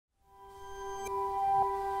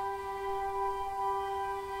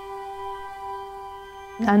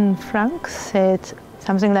And Frank said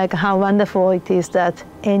something like how wonderful it is that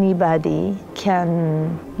anybody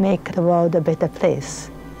can make the world a better place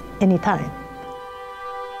anytime.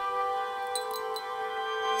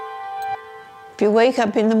 If you wake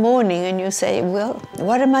up in the morning and you say, well,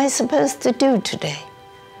 what am I supposed to do today?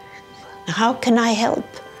 How can I help?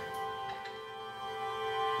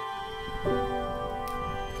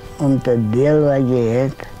 Om te deel wat je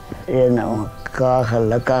hebt en elkaar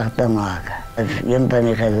gelukkig te maken. Dat is een van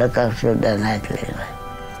de gelukkigste dingen in het leven.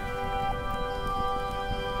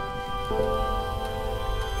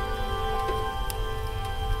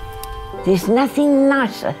 There's nothing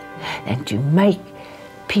nicer than to make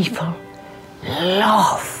people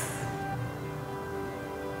laugh.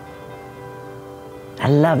 I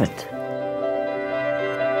love it.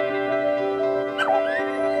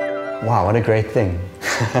 Wow, what a great thing.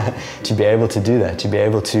 To be able to do that, to be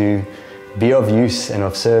able to be of use and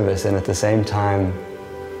of service, and at the same time,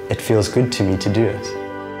 it feels good to me to do it.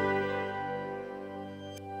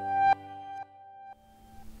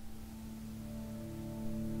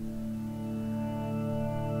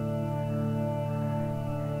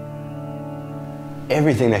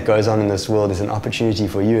 Everything that goes on in this world is an opportunity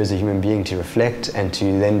for you as a human being to reflect and to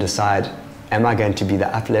then decide, am I going to be the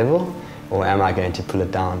up level or am I going to pull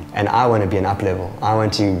it down? And I want to be an up level. I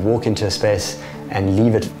want to walk into a space and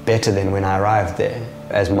leave it better than when I arrived there,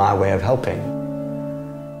 as my way of helping.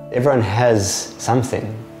 Everyone has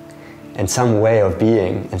something and some way of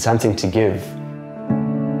being and something to give.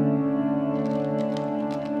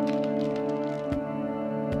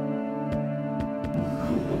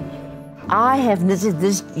 I have knitted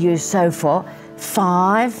this year so far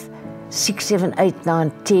 5, 6, 7, 8,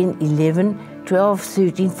 9, 10, 11, 12,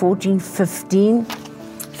 13, 14, 15,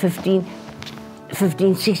 16,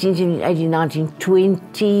 17, 18, 19,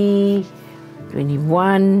 20,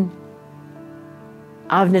 21.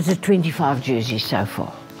 I've knitted 25 jerseys so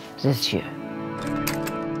far this year.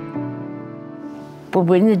 But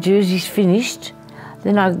when the jersey's finished,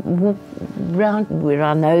 then I walk around where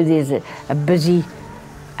I know there's a busy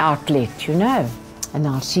outlet, you know, and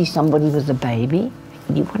I'll see somebody with a baby.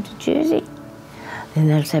 Do you want a jersey? Then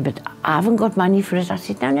they'll say, but I haven't got money for it. I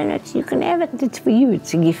said, no, you can have it. It's for you.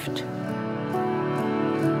 It's a gift.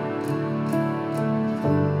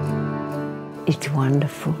 It's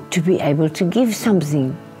wonderful to be able to give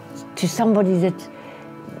something to somebody that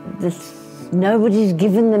nobody's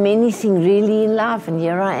given them anything really in life, and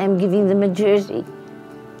here I am giving them a jersey,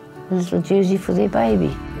 a little jersey for their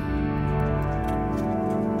baby.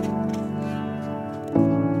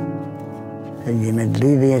 En je met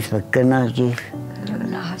liefde is voor kindertjes.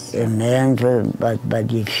 En mensen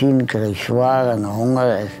wat je zien krijgt zwaar en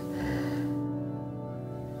honger is.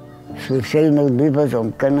 Zo zijn nog liefdes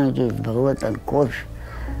om kindertjes brood en kost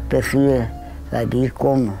te geven dat hier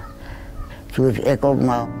komen. Zoals ik ook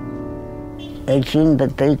maar. Ik zie bij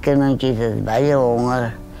 2 kindertjes is baie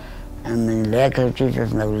honger. En mijn lekkertjes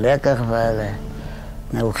is nou lekker gevallen.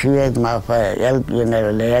 Nou geef ik maar voor elkeen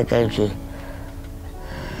een lekkertje.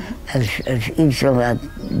 Het is iets wat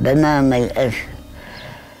binnen mij is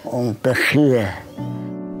om te geven.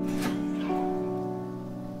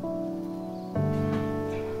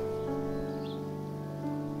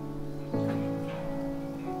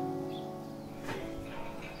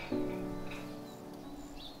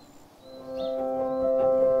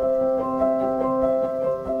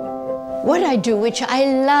 What I do, which I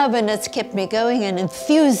love and it's kept me going and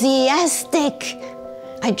enthusiastic.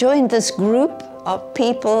 I joined this group of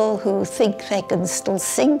people who think they can still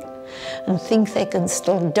sing and think they can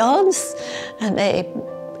still dance, and they're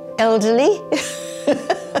elderly.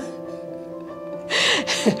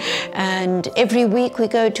 And every week we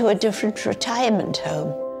go to a different retirement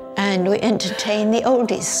home and we entertain the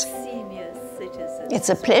oldies. It's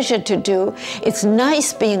a pleasure to do. It's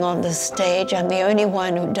nice being on the stage. I'm the only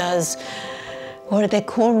one who does, what do they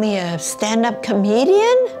call me, a stand-up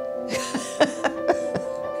comedian?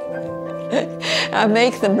 I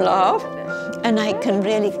make them laugh and I can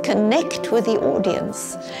really connect with the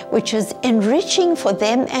audience, which is enriching for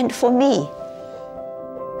them and for me.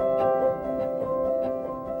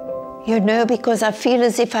 You know, because I feel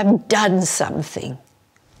as if I've done something.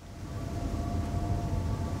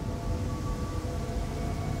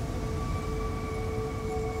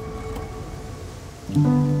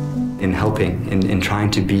 In helping, in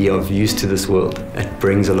trying to be of use to this world, it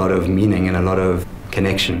brings a lot of meaning and a lot of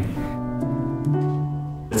connection.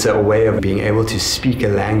 It's a way of being able to speak a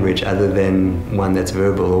language other than one that's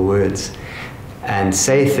verbal or words, and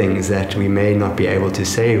say things that we may not be able to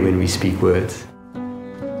say when we speak words.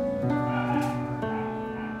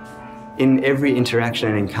 In every interaction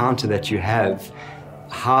and encounter that you have,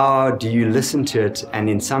 how do you listen to it, and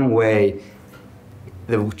in some way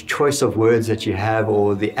the choice of words that you have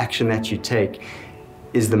or the action that you take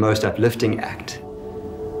is the most uplifting act.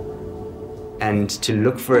 And to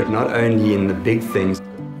look for it not only in the big things,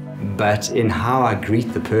 but in how I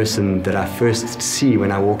greet the person that I first see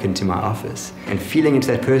when I walk into my office. And feeling into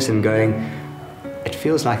that person going, it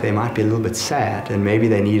feels like they might be a little bit sad and maybe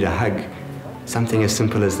they need a hug. Something as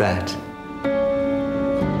simple as that.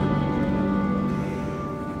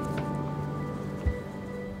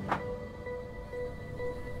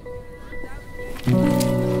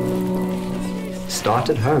 Start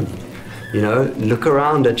at home. You know, look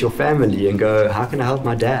around at your family and go, how can I help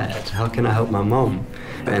my dad? How can I help my mom?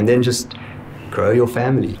 And then just grow your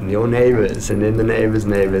family, and your neighbors, and then the neighbors'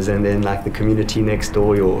 neighbors, and then like the community next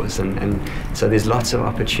door yours. And so there's lots of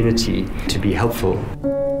opportunity to be helpful.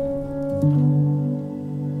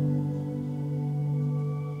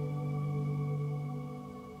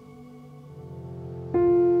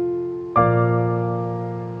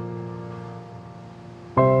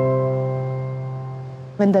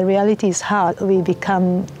 When the reality is hard, we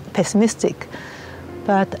become pessimistic.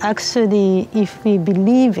 But actually, if we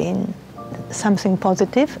believe in something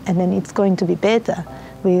positive and then it's going to be better,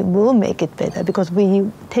 we will make it better because we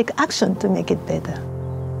take action to make it better.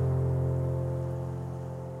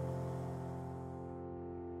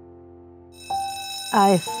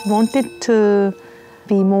 I wanted to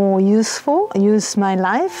be more useful, use my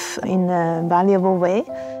life in a valuable way.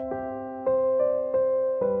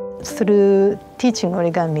 Through teaching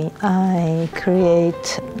origami, I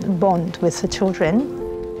create a bond with the children.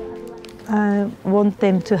 I want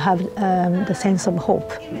them to have the sense of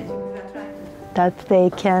hope, that they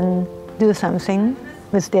can do something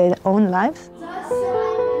with their own lives.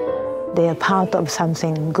 They are part of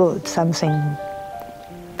something good, something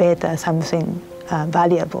better, something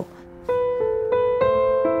valuable.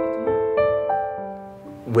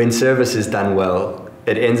 When service is done well,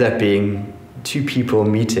 it ends up being two people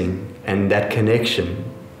meeting, and that connection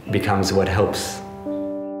becomes what helps.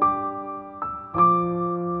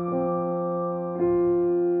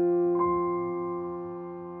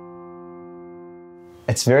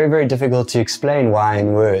 It's very, very difficult to explain why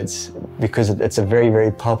in words, because it's a very,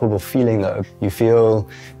 very palpable feeling though. You feel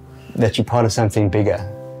that you're part of something bigger.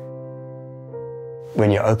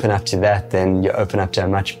 When you open up to that, then you open up to a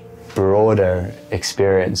much broader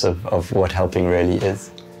experience of what helping really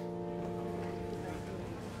is.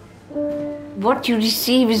 What you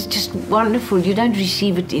receive is just wonderful. You don't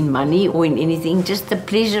receive it in money or in anything, just the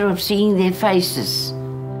pleasure of seeing their faces.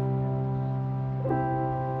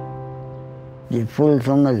 Je voelt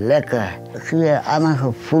sommer lekker. Zie je een ander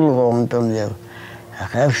gevoel rondom jou.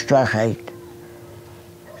 Rustigheid.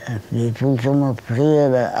 Je voelt sommer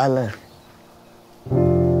vrede, alles.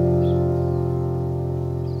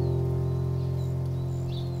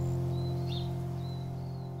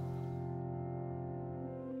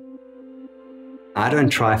 I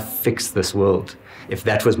don't try to fix this world. If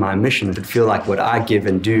that was my mission, it would feel like what I give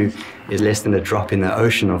and do is less than a drop in the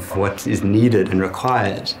ocean of what is needed and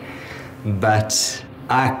required. But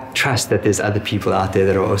I trust that there's other people out there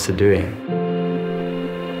that are also doing.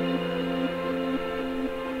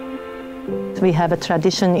 We have a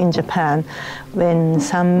tradition in Japan. When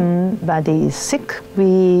somebody is sick,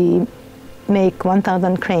 we make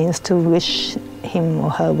 1,000 cranes to wish him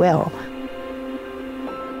or her well.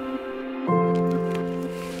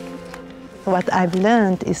 What I've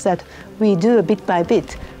learned is that we do a bit by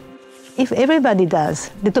bit. If everybody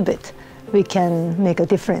does a little bit, we can make a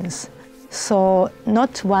difference. So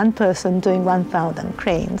not one person doing 1,000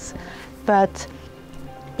 cranes, but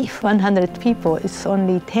if 100 people, it's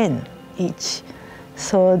only 10 each.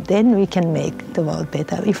 So then we can make the world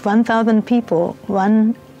better. If 1,000 people,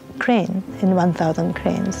 one crane in 1,000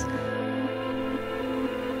 cranes.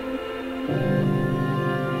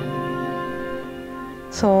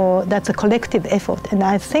 So that's a collective effort, and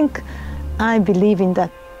I believe in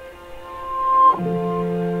that.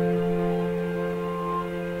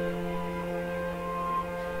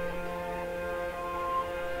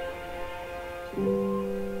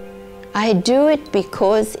 I do it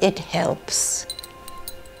because it helps.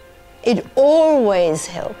 It always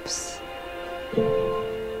helps.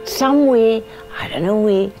 Somewhere, I don't know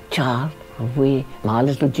where, child, or where, my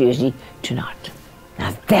little jersey tonight.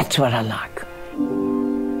 Now that's what I like.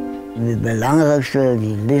 Het belangrijkste is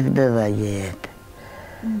die liefde wat je hebt.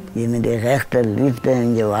 Je met de rechte liefde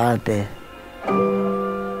in je hart.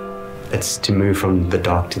 It's to move from the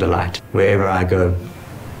dark to the light. Wherever I go,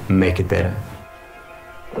 make it better.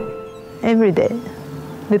 Every day,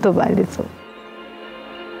 little by little.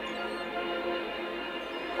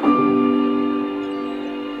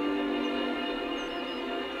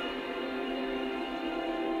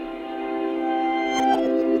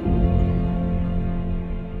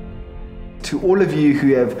 to all of you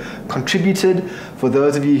who have contributed, for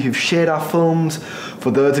those of you who've shared our films,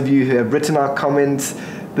 for those of you who have written our comments.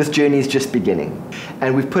 This journey is just beginning.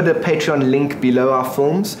 And we've put a Patreon link below our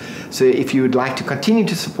films, so if you would like to continue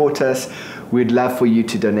to support us, we'd love for you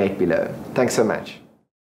to donate below. Thanks so much.